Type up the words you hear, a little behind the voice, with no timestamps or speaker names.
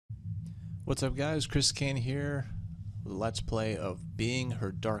What's up guys, Chris Kane here with a Let's Play of Being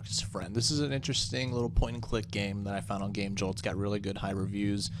Her Darkest Friend. This is an interesting little point and click game that I found on Game Jolt. It's got really good high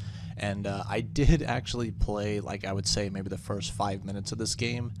reviews, and I did actually play, like I would say, maybe the first 5 minutes of this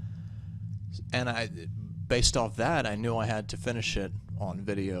game, and based off that I knew I had to finish it on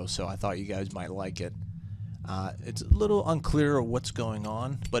video, so I thought you guys might like it. It's a little unclear what's going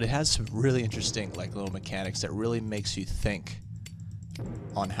on, but it has some really interesting little mechanics that really makes you think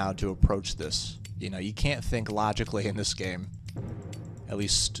on how to approach this. You know, you can't think logically in this game, at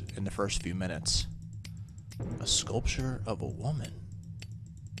least in the first few minutes. A sculpture of a woman.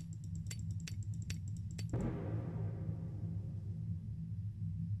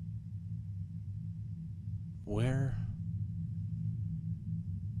 Where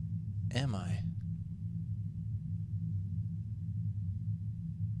am I?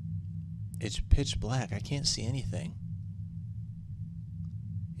 It's pitch black. I can't see anything.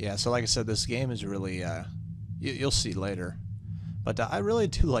 Yeah, so like I said, this game is really, you'll see later. But I really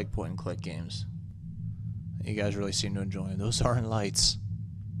do like point-and-click games. You guys really seem to enjoy them. Those aren't lights.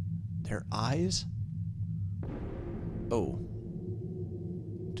 They're eyes? Oh.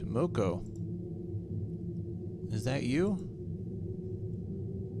 Tomoko. Is that you?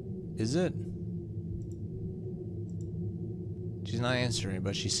 Is it? She's not answering,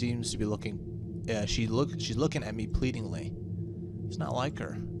 but she seems to be looking... Yeah, she's looking at me pleadingly. It's not like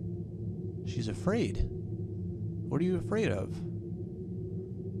her. She's afraid. What are you afraid of?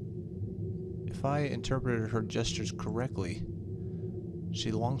 If I interpreted her gestures correctly,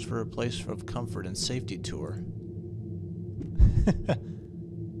 she longs for a place of comfort and safety to her.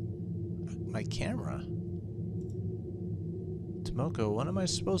 My camera? Tomoko, what am I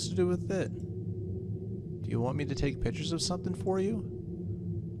supposed to do with it? Do you want me to take pictures of something for you?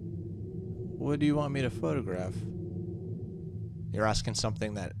 What do you want me to photograph? You're asking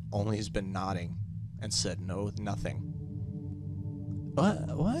something that only has been nodding and said no, nothing. What?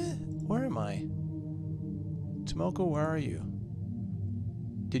 Where am I? Tomoko, where are you?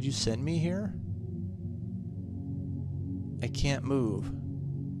 Did you send me here? I can't move.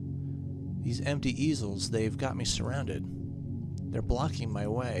 These empty easels, they've got me surrounded. They're blocking my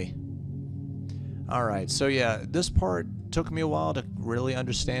way. Alright, so yeah, this part took me a while to really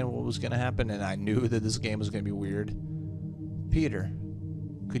understand what was going to happen, and I knew that this game was going to be weird. Peter,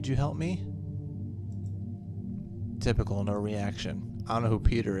 could you help me? Typical, no reaction. I don't know who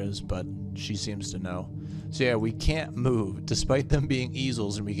Peter is, but she seems to know. So yeah, we can't move, despite them being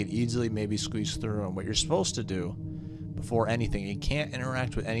easels, and we could easily maybe squeeze through them. What you're supposed to do, before anything, you can't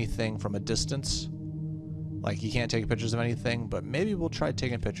interact with anything from a distance. Like, you can't take pictures of anything, but maybe we'll try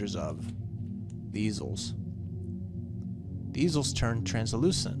taking pictures of the easels. The easels turn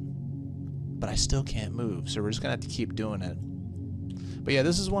translucent, but I still can't move, so we're just gonna have to keep doing it. But yeah,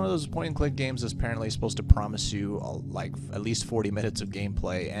 this is one of those point-and-click games that's apparently supposed to promise you like at least 40 minutes of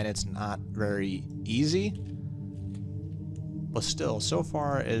gameplay, and it's not very easy. But still, so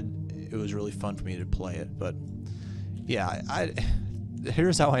far it was really fun for me to play it. But yeah,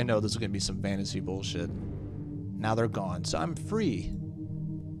 here's how I know this is gonna be some fantasy bullshit. Now they're gone, so I'm free.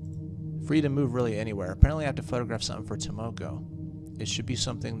 Free to move really anywhere. Apparently I have to photograph something for Tomoko. It should be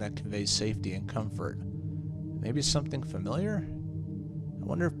something that conveys safety and comfort. Maybe something familiar? I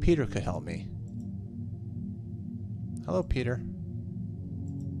wonder if Peter could help me. Hello, Peter.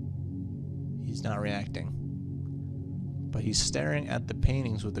 He's not reacting. But he's staring at the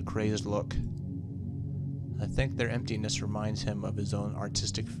paintings with a crazed look. I think their emptiness reminds him of his own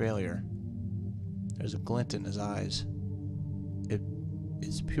artistic failure. There's a glint in his eyes. It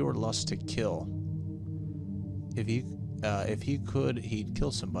is pure lust to kill. If he could, he'd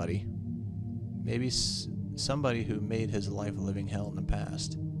kill somebody. Maybe somebody who made his life a living hell in the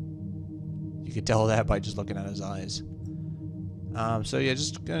past. You could tell that by just looking at his eyes. So yeah,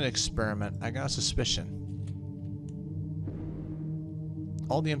 just gonna experiment. I got a suspicion.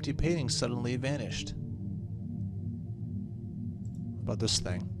 All the empty paintings suddenly vanished. What about this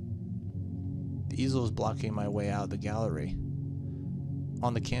thing? The easel is blocking my way out of the gallery.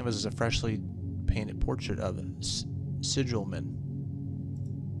 On the canvas is a freshly painted portrait of Sigilman.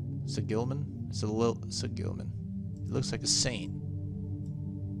 Sigilman. He looks like a saint.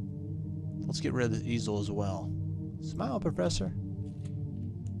 Let's get rid of the easel as well. Smile, Professor.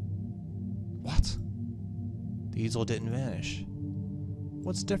 What? The easel didn't vanish.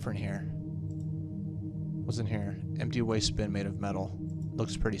 What's different here? What's in here? Empty waste bin made of metal.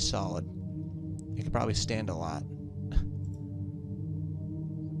 Looks pretty solid. It could probably stand a lot.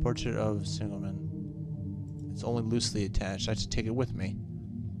 Portrait of Sigilman. It's only loosely attached. I have to take it with me.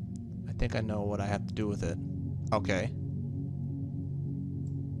 I think I know what I have to do with it. Okay.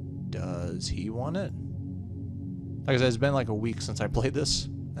 Does he want it? Like I said, it's been like a week since I played this,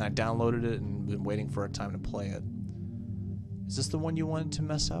 and I downloaded it and been waiting for a time to play it. Is this the one you wanted to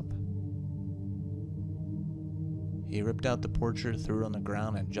mess up? He ripped out the portrait, threw it on the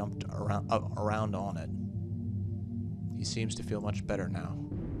ground, and jumped around on it. He seems to feel much better now.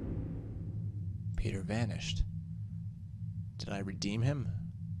 Peter vanished. Did I redeem him?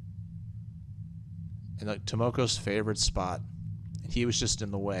 In like Tomoko's favorite spot, and he was just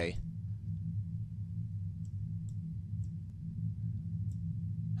in the way.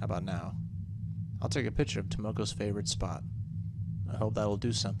 How about now? I'll take a picture of Tomoko's favorite spot. I hope that'll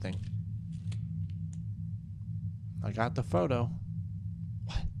do something. I got the photo.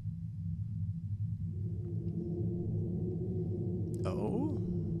 What? Oh?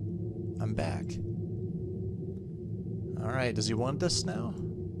 I'm back. Alright, does he want this now?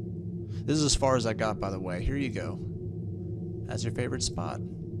 This is as far as I got, by the way. Here you go. That's your favorite spot.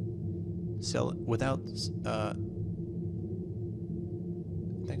 Sell it without, I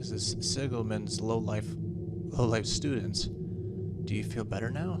think this is Sigelman's low life students. Do you feel better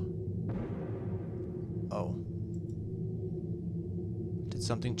now? Oh. Did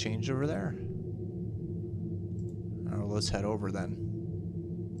something change over there? Oh, let's head over then.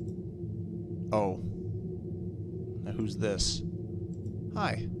 Oh. Now who's this?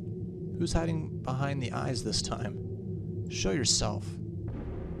 Hi. Who's hiding behind the eyes this time? Show yourself.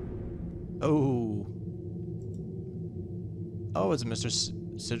 Oh. Oh, it's Mr.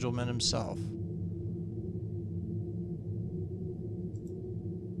 Sigelman himself.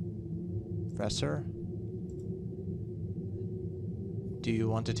 Professor? Do you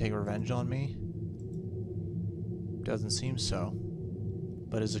want to take revenge on me? Doesn't seem so.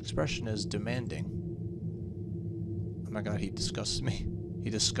 But his expression is demanding. Oh my god, he disgusts me. He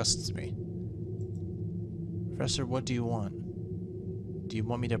disgusts me. Professor, what do you want? Do you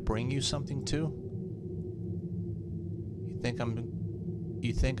want me to bring you something too? You think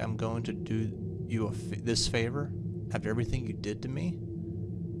I'm going to do you this favor after everything you did to me?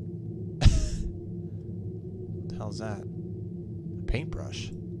 What the hell's that? A paintbrush.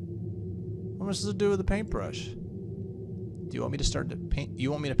 What am I supposed to do with a paintbrush? Do you want me to start to paint?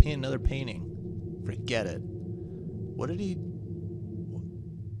 You want me to paint another painting? Forget it. What did he?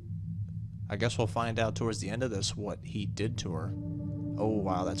 I guess we'll find out towards the end of this what he did to her. Oh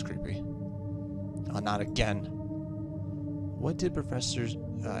wow, that's creepy. Oh, not again. What did Professor?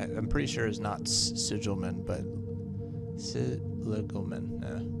 I'm pretty sure it's not Sigelman, but Sigelman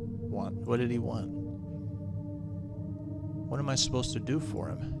want? What did he want? What am I supposed to do for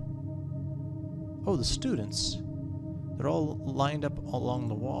him? Oh, the students. They're all lined up along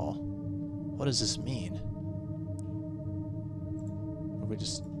the wall. What does this mean? Or we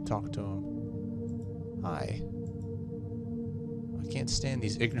just talk to him. Hi. I can't stand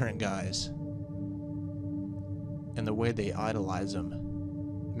these ignorant guys. And the way they idolize them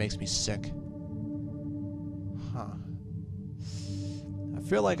makes me sick. Huh. I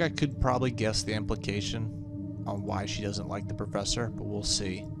feel like I could probably guess the implication on why she doesn't like the professor, but we'll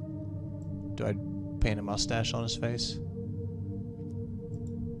see. Do I paint a mustache on his face?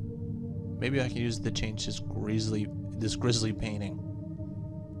 Maybe I can use it to change this grisly painting.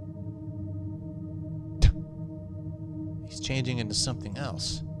 He's changing into something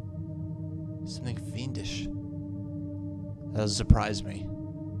else. Something fiendish. That doesn't surprise me.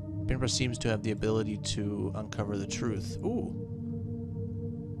 Paintbrush seems to have the ability to uncover the truth. Ooh.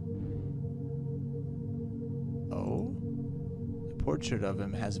 Oh? The portrait of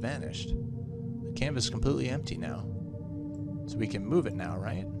him has vanished. The canvas is completely empty now. So we can move it now,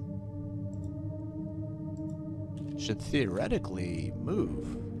 right? Should theoretically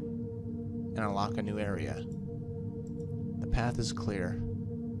move and unlock a new area. The path is clear.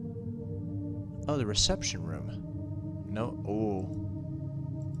 Oh, the reception room. No. Oh.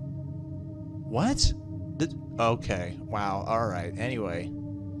 What? Okay. Wow. Alright. Anyway.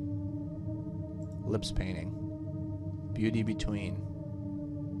 Lips painting. Beauty between.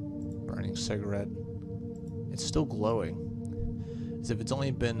 Burning cigarette. It's still glowing. As if it's only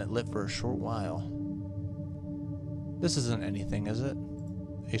been lit for a short while. This isn't anything, is it?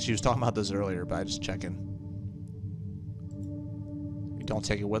 She was talking about this earlier, but I just checking. We don't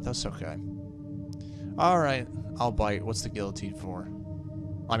take it with us? Okay. Alright, I'll bite. What's the guillotine for?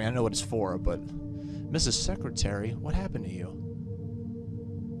 I mean, I know what it's for, but... Mrs. Secretary, what happened to you?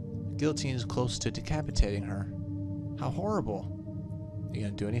 The guillotine is close to decapitating her. How horrible. You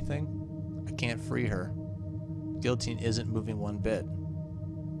gonna do anything? I can't free her. The guillotine isn't moving one bit.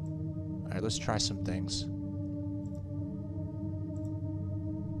 Alright, let's try some things.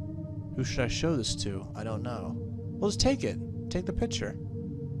 Who should I show this to? I don't know. Well, just take it. Take the picture.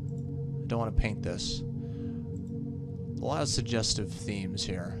 don't want to paint this. A lot of suggestive themes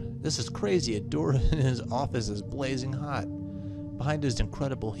here. This is crazy. A door in his office is blazing hot. Behind is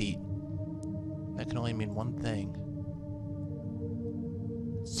incredible heat. That can only mean one thing.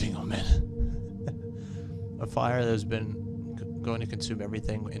 Singleman. A fire that has been going to consume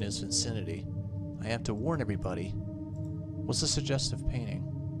everything in its vicinity. I have to warn everybody. What's the suggestive painting?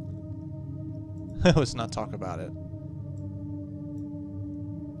 Let's not talk about it.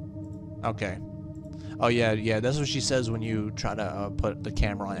 Okay. Oh yeah, that's what she says when you try to put the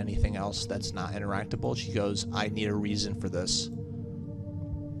camera on anything else that's not interactable. She goes, I need a reason for this.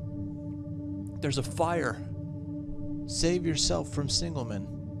 There's a fire. Save yourself from Singleman.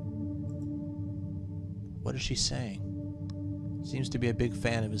 What is she saying? Seems to be a big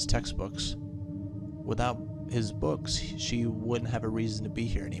fan of his textbooks. Without his books, she wouldn't have a reason to be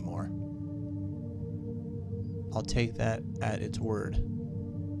here anymore. I'll take that at its word.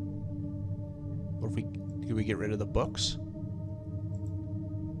 What if could we get rid of the books?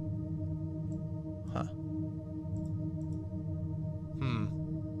 Huh.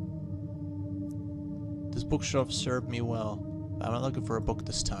 This bookshelf served me well. I'm not looking for a book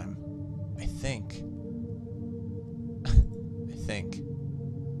this time. I think.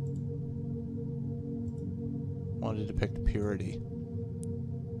 Wanted to depict purity.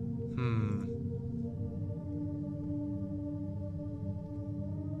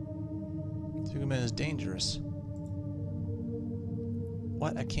 Superman is dangerous.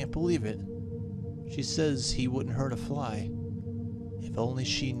 What? I can't believe it. She says he wouldn't hurt a fly. If only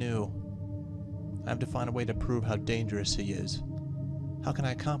she knew. I have to find a way to prove how dangerous he is. How can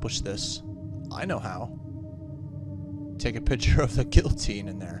I accomplish this? I know how. Take a picture of the guillotine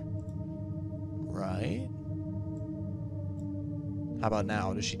in there. Right? How about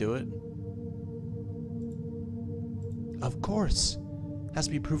now? Does she do it? Of course. Has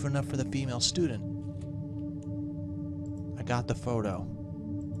to be proof enough for the female student. I got the photo.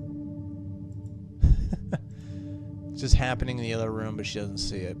 It's just happening in the other room, but she doesn't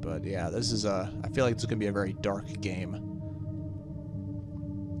see it. But yeah, this is I feel like it's gonna be a very dark game.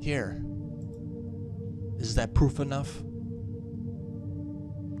 Here. Is that proof enough?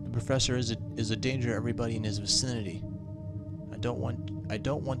 The professor is a danger to everybody in his vicinity. I don't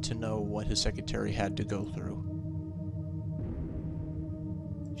want to know what his secretary had to go through.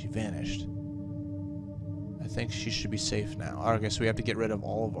 She vanished. I think she should be safe now. Okay, so we have to get rid of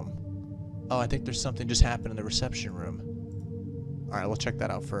all of them. Oh, I think there's something just happened in the reception room. Alright, we'll check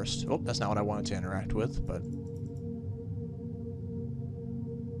that out first. Oh, that's not what I wanted to interact with, but...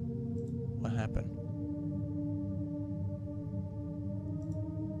 What happened?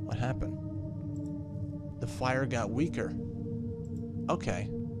 What happened? The fire got weaker. Okay.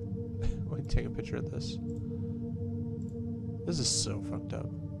 Let me take a picture of this. This is so fucked up.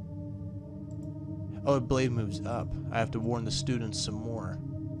 Oh, the blade moves up. I have to warn the students some more.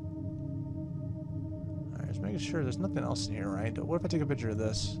 Alright, just making sure there's nothing else in here, right? What if I take a picture of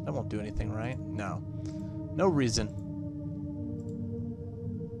this? That won't do anything, right? No. No reason.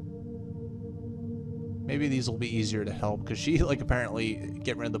 Maybe these will be easier to help, because she, like, apparently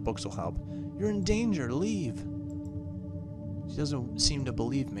getting rid of the books will help. You're in danger, leave. She doesn't seem to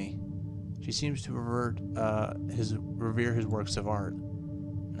believe me. She seems to revere his works of art.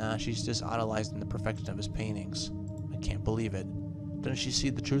 Nah, she's just idolizing the perfection of his paintings. I can't believe it. Doesn't she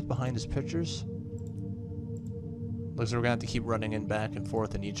see the truth behind his pictures? Looks like we're gonna have to keep running in back and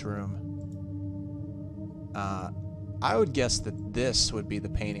forth in each room. I would guess that this would be the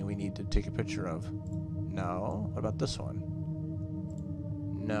painting we need to take a picture of. No. What about this one?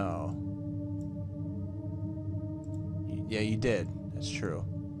 No. Yeah, you did. That's true.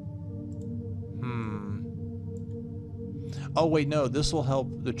 Oh, wait, no. This will help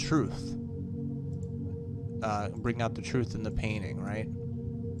the truth. Bring out the truth in the painting, right?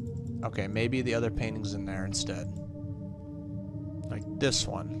 Okay, maybe the other painting's in there instead. Like this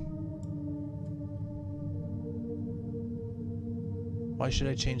one. Why should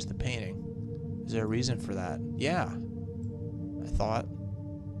I change the painting? Is there a reason for that? Yeah. I thought.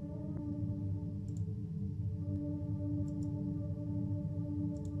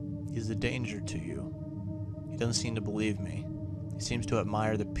 He's a danger to you. He doesn't seem to believe me. He seems to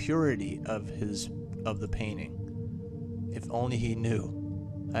admire the purity of the painting. If only he knew.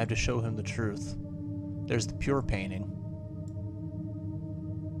 I have to show him the truth. There's the pure painting.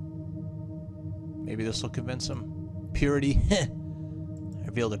 Maybe this will convince him. Purity,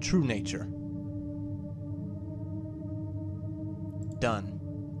 reveal the true nature. Done.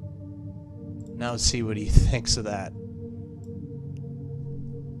 Now let's see what he thinks of that.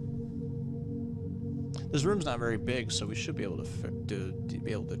 This room's not very big, so we should be able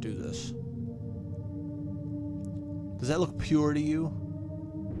to do this. Does that look pure to you?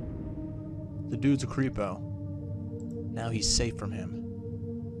 The dude's a creepo. Now he's safe from him.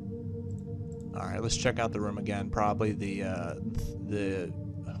 Alright, let's check out the room again. Probably the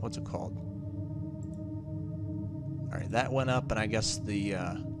what's it called? Alright, that went up, and I guess the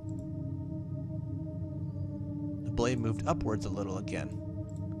blade moved upwards a little again.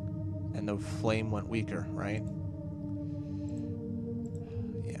 And the flame went weaker, right?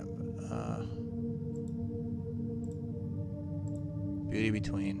 Yeah, beauty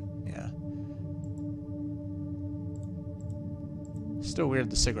between, yeah. Still weird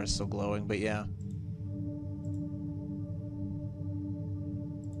the cigarette's still glowing, but yeah.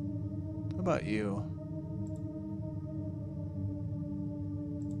 What about you?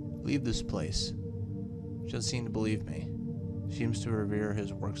 Leave this place. She doesn't seem to believe me. She seems to revere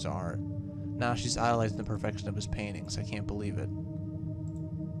his works of art. Now she's idolizing the perfection of his paintings. I can't believe it.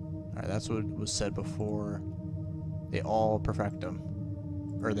 Alright, that's what was said before. They all perfect him.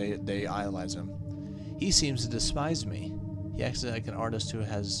 Or they idolize him. He seems to despise me. He acts like an artist who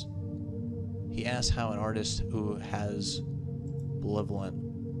has... He asks how an artist who has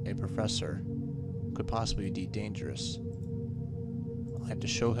malevolent, a professor, could possibly be dangerous. I have to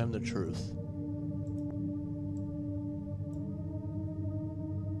show him the truth.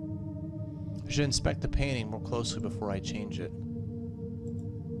 I should inspect the painting more closely before I change it.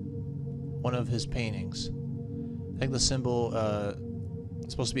 One of his paintings. I think the symbol,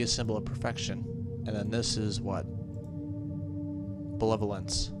 it's supposed to be a symbol of perfection. And then this is what?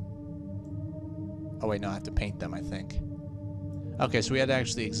 Malevolence. Oh wait, no, I have to paint them, I think. Okay, so we had to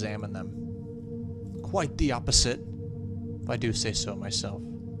actually examine them. Quite the opposite, if I do say so myself.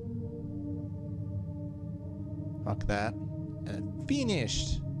 Fuck that. And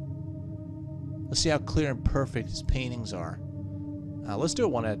finished! Let's see how clear and perfect his paintings are. Let's do it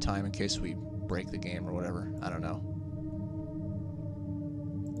one at a time in case we break the game or whatever. I don't know.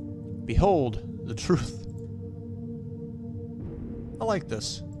 Behold the truth. I like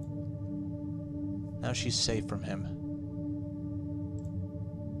this. Now she's safe from him.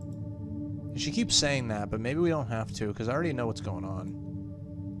 And she keeps saying that, but maybe we don't have to, because I already know what's going on.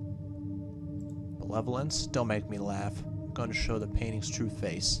 Malevolence? Don't make me laugh. I'm going to show the painting's true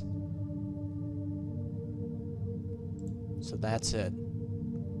face. So that's it.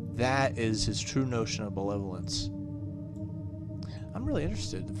 That is his true notion of malevolence. I'm really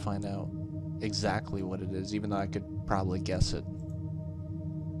interested to find out exactly what it is, even though I could probably guess it.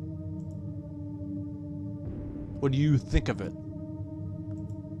 What do you think of it?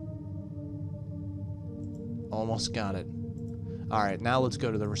 Almost got it. Alright, now let's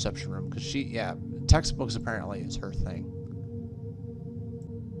go to the reception room, because she, yeah, textbooks apparently is her thing.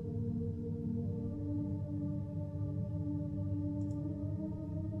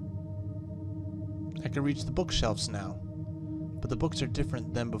 I can reach the bookshelves now, but the books are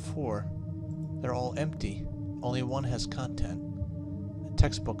different than before. They're all empty. Only one has content. A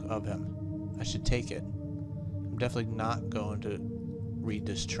textbook of him. I should take it. I'm definitely not going to read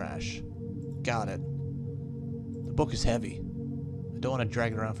this trash. Got it. The book is heavy. I don't want to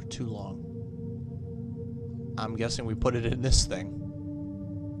drag it around for too long. I'm guessing we put it in this thing.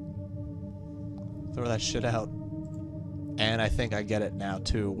 Throw that shit out. And I think I get it now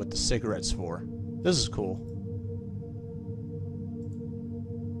too, what the cigarette's for. This is cool.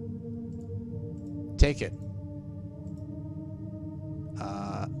 Take it.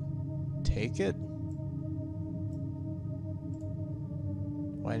 Take it?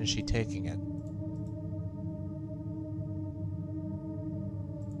 Why isn't she taking it?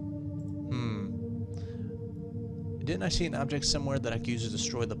 Didn't I see an object somewhere that I could use to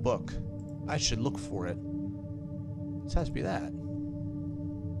destroy the book? I should look for it. This has to be that.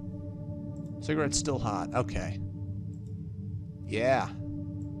 Cigarette's still hot. Okay. Yeah.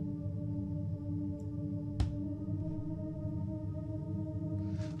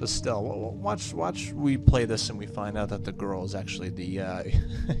 But still, watch we play this and we find out that the girl is actually the,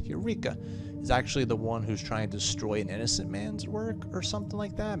 Eureka, is actually the one who's trying to destroy an innocent man's work or something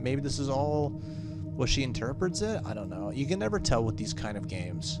like that. Maybe this is all what she interprets it? I don't know. You can never tell with these kind of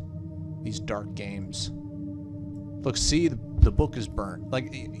games. These dark games. Look, see, the book is burnt.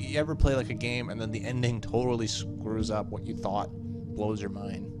 Like, you ever play like a game and then the ending totally screws up what you thought? Blows your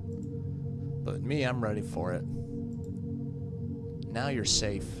mind. But me, I'm ready for it. Now you're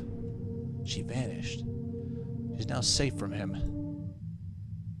safe. She vanished. She's now safe from him.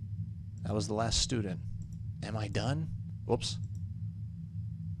 That was the last student. Am I done? Whoops.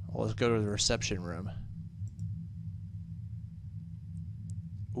 Well, let's go to the reception room.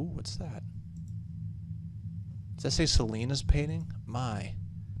 Ooh, what's that? Does that say Selena's painting? My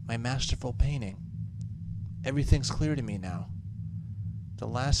masterful painting. Everything's clear to me now. The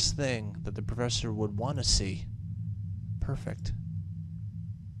last thing that the professor would want to see. Perfect.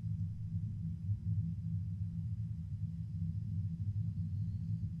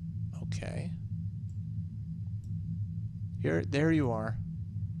 Okay. There you are.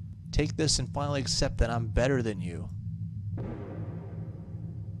 Take this and finally accept that I'm better than you.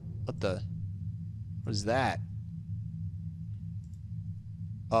 What is that?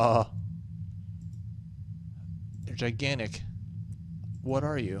 They're gigantic. What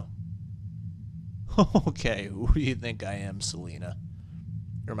are you? Okay, who do you think I am, Selena?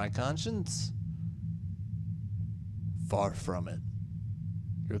 You're my conscience? Far from it.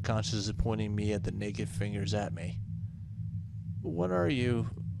 Your conscience is pointing me at the naked fingers at me. What are you?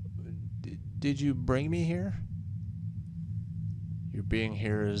 Did you bring me here? Your being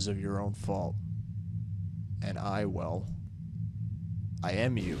here is of your own fault. And I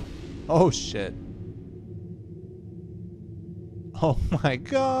am you. Oh shit. Oh my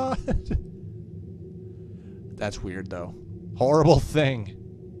god. That's weird though. Horrible thing.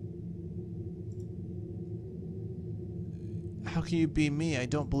 How can you be me? I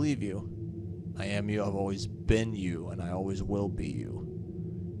don't believe you. I am you. I've always been you, and I always will be you.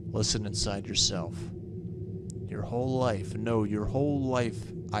 Listen inside yourself. Your whole life, no, your whole life,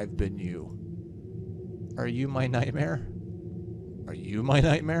 I've been you. Are you my nightmare? Are you my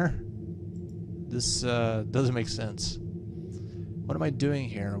nightmare? This doesn't make sense. What am I doing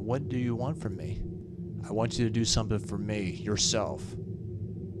here? What do you want from me? I want you to do something for me, yourself.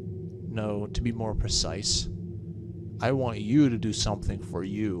 No, to be more precise, I want you to do something for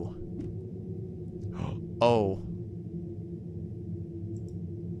you. Oh.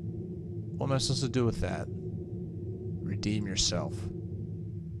 What am I supposed to do with that? Redeem yourself.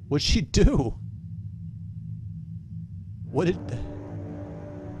 What'd she do? What did...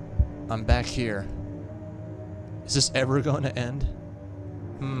 I'm back here. Is this ever going to end?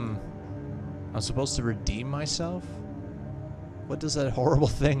 I'm supposed to redeem myself? What does that horrible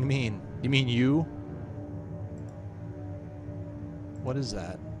thing mean? You mean you? What is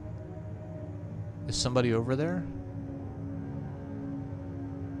that? Is somebody over there?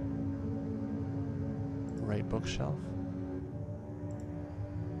 Right bookshelf?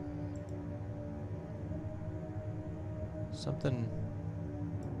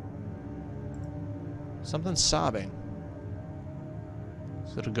 Something's sobbing.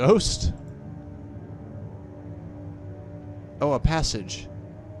 Is it a ghost? Oh, a passage.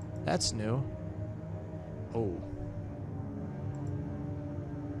 That's new. Oh.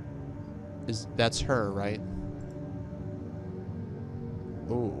 That's her, right?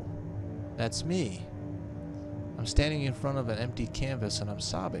 Oh. That's me. I'm standing in front of an empty canvas and I'm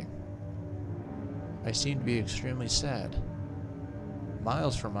sobbing. I seem to be extremely sad.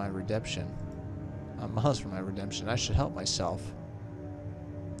 Miles from my redemption. I'm miles from my redemption. I should help myself.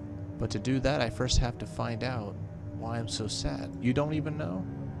 But to do that, I first have to find out why I'm so sad. You don't even know?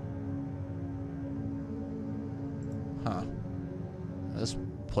 Huh. This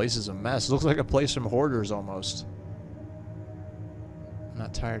place is a mess. Looks like a place from Hoarders almost. I'm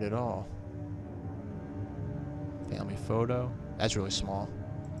not tired at all. Family photo. That's really small.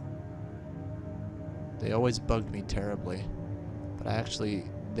 They always bugged me terribly. But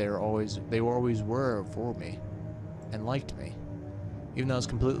they always were for me. And liked me. Even though I was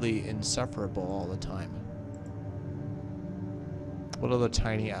completely insufferable all the time. What other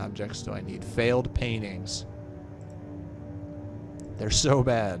tiny objects do I need? Failed paintings. They're so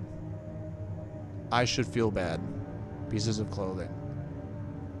bad. I should feel bad. Pieces of clothing.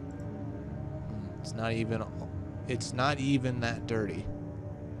 It's not even that dirty.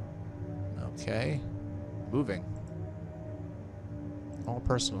 Okay. Moving. All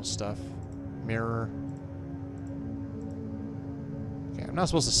personal stuff. Mirror. Okay, I'm not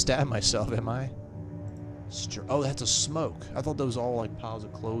supposed to stab myself, am I? Oh, that's a smoke. I thought those were all like piles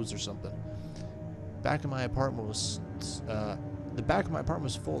of clothes or something. Back of my apartment was the back of my apartment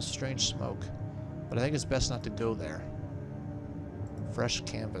was full of strange smoke, but I think it's best not to go there. Fresh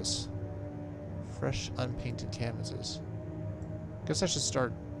canvas. Fresh unpainted canvases. Guess I should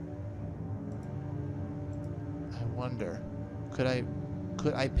start. I wonder, could I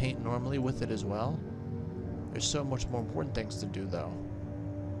paint normally with it as well? There's so much more important things to do though.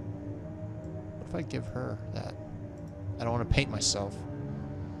 What if I give her that? I don't want to paint myself.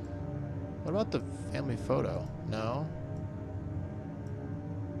 What about the family photo? No.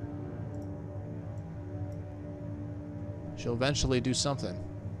 She'll eventually do something.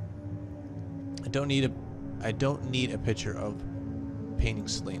 I don't need a picture of painting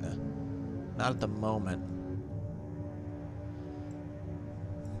Selena. Not at the moment.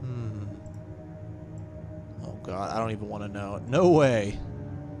 God, I don't even want to know. No way.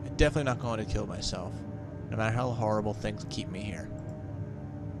 I'm definitely not going to kill myself. No matter how horrible things keep me here.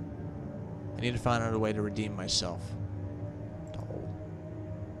 I need to find out a way to redeem myself. Oh,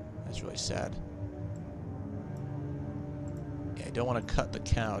 that's really sad. Yeah, I don't want to cut the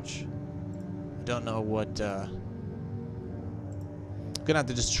couch. I don't know what, I'm gonna have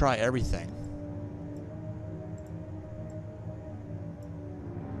to just try everything.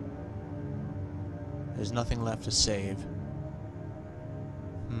 There's nothing left to save.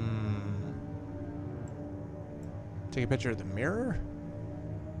 Take a picture of the mirror?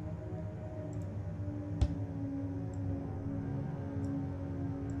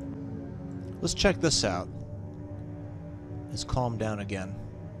 Let's check this out. It's calmed down again.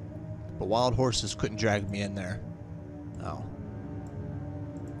 But wild horses couldn't drag me in there. Oh.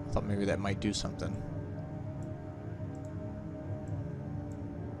 I thought maybe that might do something.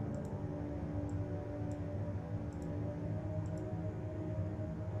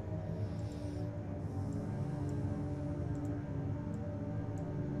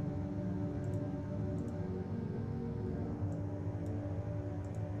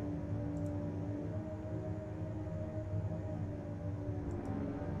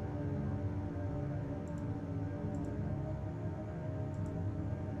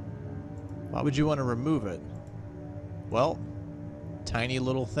 Why would you want to remove it? Well, tiny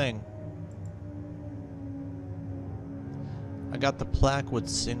little thing. I got the plaque with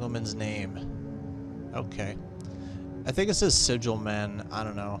Singleman's name. Okay. I think it says Sigilman. I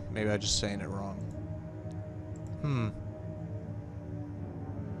don't know. Maybe I'm just saying it wrong.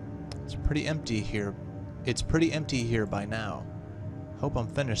 It's pretty empty here. It's pretty empty here by now. Hope I'm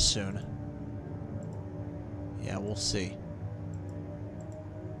finished soon. Yeah, we'll see.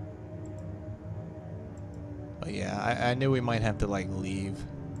 But yeah, I knew we might have to, like, leave.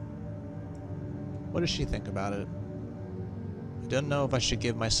 What does she think about it? I don't know if I should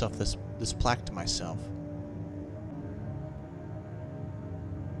give myself this plaque to myself.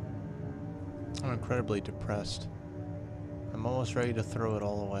 I'm incredibly depressed. I'm almost ready to throw it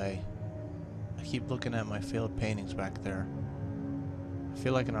all away. I keep looking at my failed paintings back there. I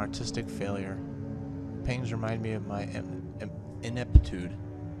feel like an artistic failure. The paintings remind me of my ineptitude.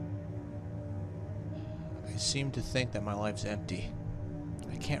 I seem to think that my life's empty.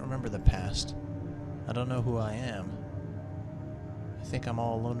 I can't remember the past. I don't know who I am. I think I'm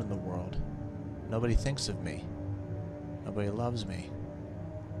all alone in the world. Nobody thinks of me. Nobody loves me.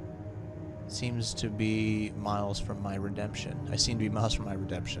 It seems to be miles from my redemption. I seem to be miles from my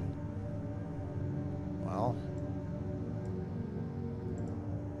redemption. Well,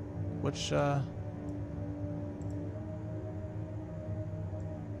 which, damn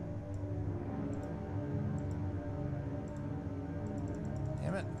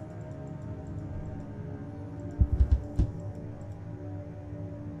it.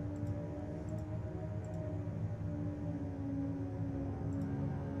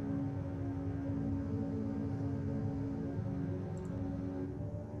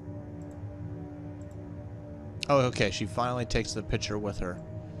 Oh, okay, she finally takes the picture with her.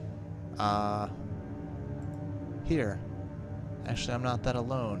 Here. Actually, I'm not that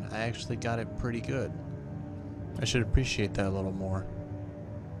alone. I actually got it pretty good. I should appreciate that a little more.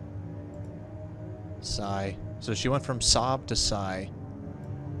 Sigh. So she went from sob to sigh.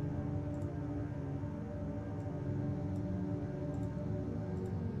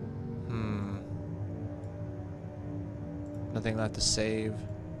 Nothing left to save.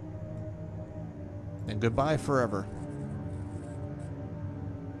 And goodbye forever.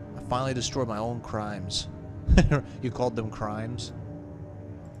 I finally destroyed my own crimes. You called them crimes?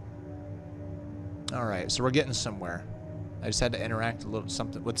 Alright, so we're getting somewhere. I just had to interact a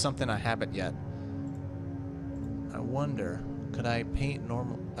little with something I haven't yet. I wonder, could I paint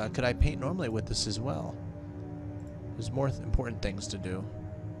normally with this as well? There's more important things to do.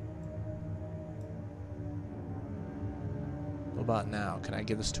 What about now? Can I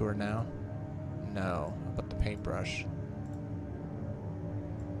give this to her now? No. How about the paintbrush?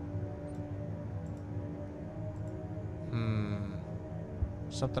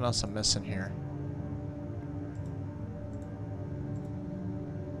 Something else I'm missing here.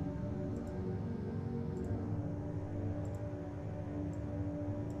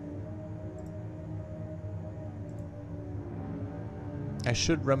 I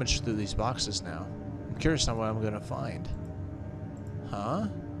should rummage through these boxes now. I'm curious on what I'm gonna find. Huh?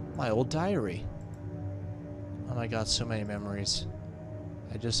 My old diary. Oh my god, so many memories.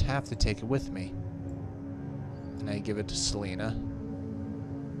 I just have to take it with me. And I give it to Selena.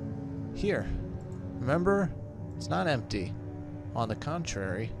 Here. Remember? It's not empty. On the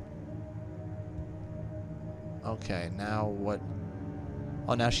contrary. Okay, now what?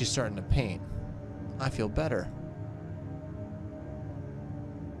 Oh, now she's starting to paint. I feel better.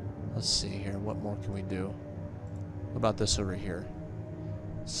 Let's see here. What more can we do? What about this over here?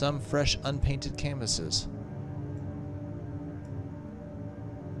 Some fresh unpainted canvases.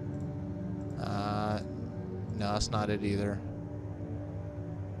 No, that's not it either.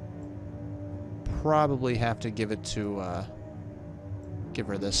 Probably have to give it to, give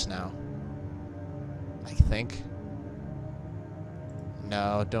her this now. I think.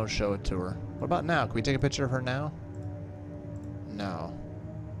 No, don't show it to her. What about now? Can we take a picture of her now? No.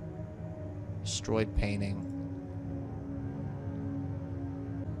 Destroyed painting.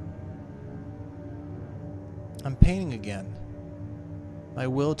 I'm painting again. My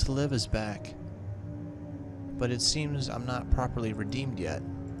will to live is back. But it seems I'm not properly redeemed yet.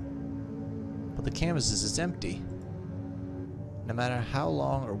 But the canvases is empty. No matter how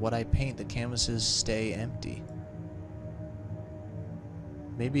long or what I paint, the canvases stay empty.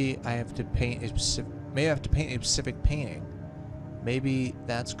 Maybe I have to paint a specific painting. Maybe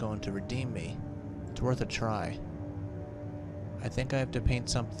that's going to redeem me. It's worth a try. I think I have to paint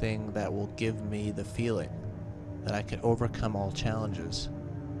something that will give me the feeling that I can overcome all challenges.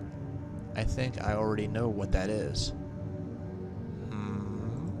 I think I already know what that is.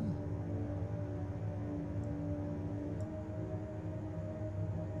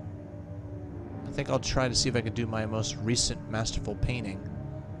 I think I'll try to see if I can do my most recent masterful painting.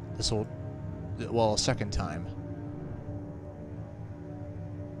 Well, a second time.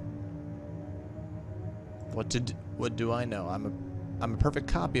 What do I know? I'm a perfect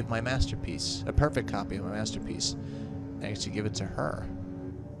copy of my masterpiece. A perfect copy of my masterpiece. I should give it to her.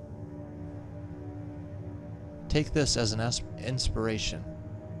 Take this as an inspiration.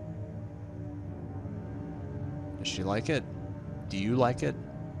 Does she like it? Do you like it?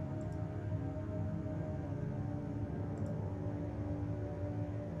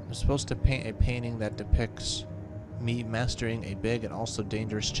 I'm supposed to paint a painting that depicts me mastering a big and also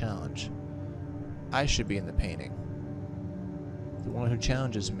dangerous challenge. I should be in the painting. The one who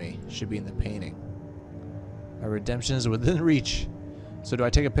challenges me should be in the painting. My redemption is within reach. So do I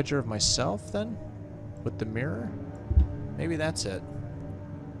take a picture of myself then? With the mirror? Maybe that's it.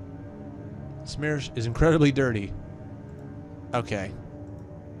 This mirror is incredibly dirty. Okay.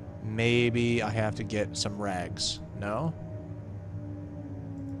 Maybe I have to get some rags. No?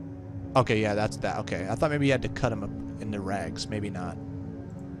 Okay, yeah, that's that. Okay, I thought maybe you had to cut them up into rags. Maybe not.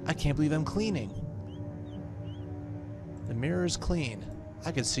 I can't believe I'm cleaning. The mirror is clean.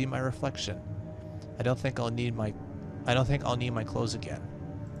 I can see my reflection. I don't think I'll need my clothes again.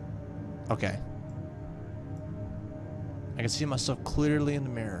 Okay. I can see myself clearly in the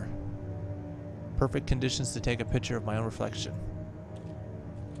mirror. Perfect conditions to take a picture of my own reflection.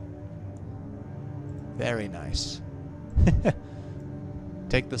 Very nice.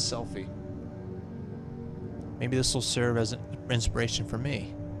 Take the selfie. Maybe this will serve as an inspiration for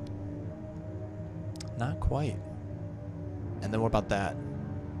me. Not quite. And then what about that?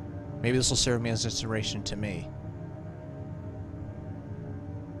 Maybe this will serve me as inspiration to me.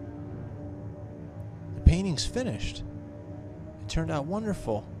 The painting's finished. It turned out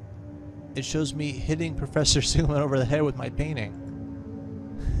wonderful. It shows me hitting Professor Sigmund over the head with my painting.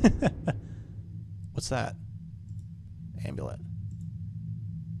 What's that? Amulet.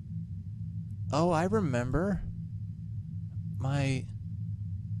 Oh, I remember. My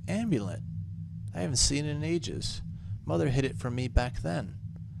amulet. I haven't seen it in ages. Mother hid it from me back then.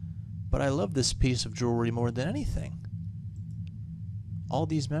 But I love this piece of jewelry more than anything. All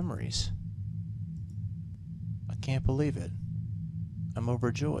these memories. I can't believe it. I'm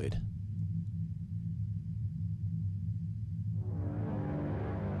overjoyed.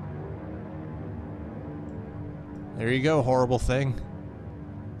 There you go, horrible thing.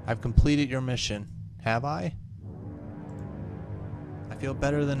 I've completed your mission. Have I? I feel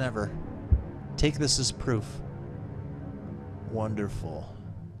better than ever. Take this as proof. Wonderful.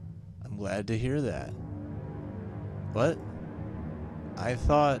 I'm glad to hear that. What? I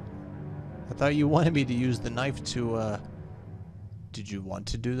thought you wanted me to use the knife to, Did you want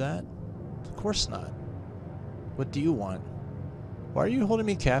to do that? Of course not. What do you want? Why are you holding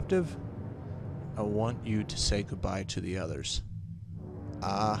me captive? I want you to say goodbye to the others.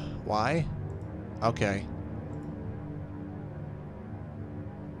 Why? Okay.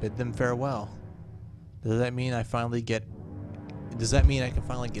 Bid them farewell. Does that mean I can finally get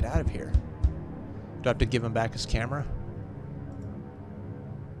out of here? Do I have to give him back his camera?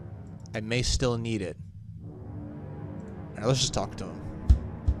 I may still need it. Alright, let's just talk to him.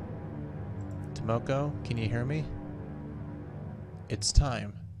 Tomoko, can you hear me? It's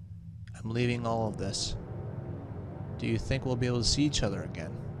time. I'm leaving all of this. Do you think we'll be able to see each other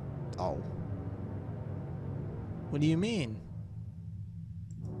again? Oh. What do you mean?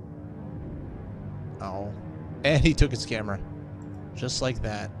 Oh. And he took his camera. Just like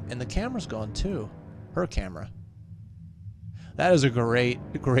that. And the camera's gone too. Her camera. That is a great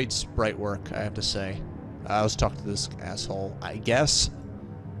sprite work, I have to say. Let's talk to this asshole, I guess.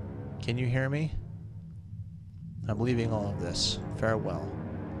 Can you hear me? I'm leaving all of this. Farewell.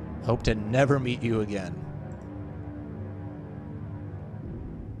 Hope to never meet you again.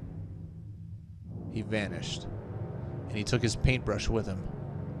 He vanished. And he took his paintbrush with him.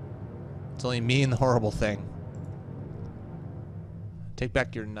 It's only me and the horrible thing. Take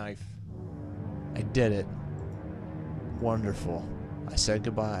back your knife. I did it. Wonderful. I said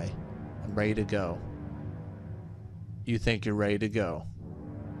goodbye. I'm ready to go. You think you're ready to go?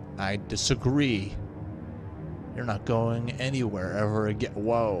 I disagree. You're not going anywhere ever again.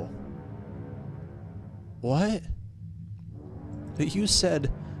 Whoa. What? You said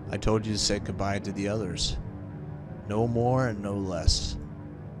I told you to say goodbye to the others. No more and no less.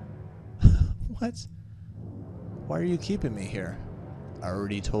 What? Why are you keeping me here? I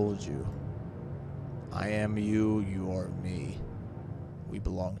already told you. I am you, you are me. We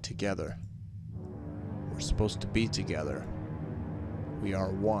belong together. We're supposed to be together. We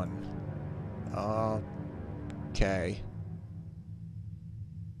are one. Okay.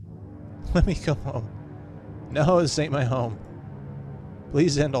 Let me come home. No, this ain't my home.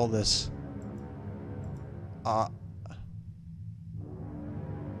 Please end all this. Do I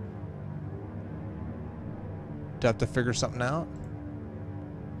have to figure something out?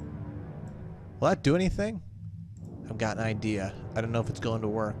 Will that do anything? I've got an idea. I don't know if it's going to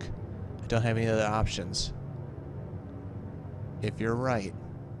work. I don't have any other options. If you're right.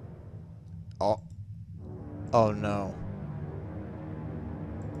 Oh. Oh no.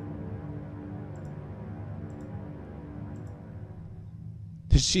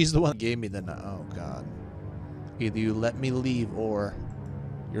 She's the one that gave me the... Oh god. Either you let me leave or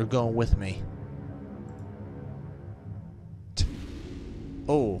you're going with me.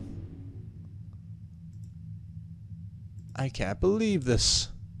 Oh. I can't believe this.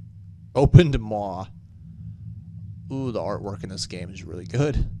 Open to maw. Ooh, the artwork in this game is really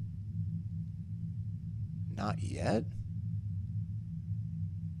good. Not yet?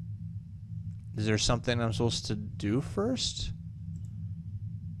 Is there something I'm supposed to do first?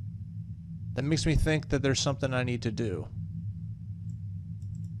 That makes me think that there's something I need to do.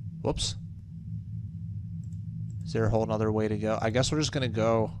 Whoops. Is there a whole other way to go? I guess we're just gonna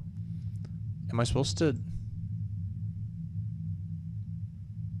go. Am I supposed to...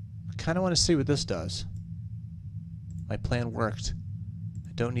 I kind of want to see what this does. My plan worked.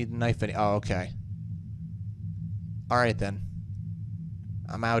 I don't need a knife any... Oh, okay. Alright then.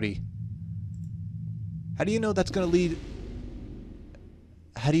 I'm outie. How do you know that's gonna lead...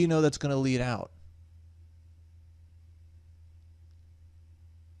 How do you know that's gonna lead out?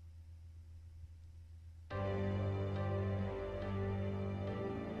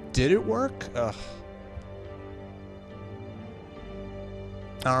 Did it work? Ugh.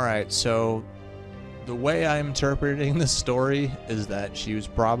 Alright, so the way I'm interpreting this story is that she was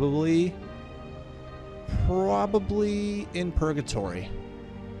probably in purgatory.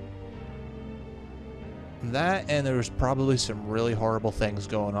 That, and there was probably some really horrible things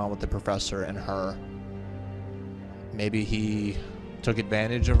going on with the professor and her. Maybe he took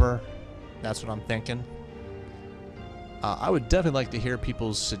advantage of her. That's what I'm thinking. I would definitely like to hear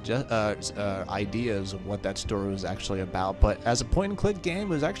people's ideas of what that story was actually about. But as a point-and-click game,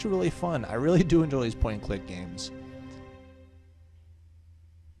 it was actually really fun. I really do enjoy these point-and-click games.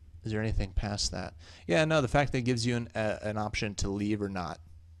 Is there anything past that? Yeah, no, the fact that it gives you an option to leave or not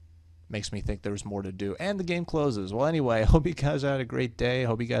makes me think there's more to do. And the game closes. Well, anyway, I hope you guys had a great day. I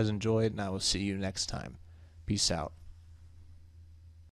hope you guys enjoyed, and I will see you next time. Peace out.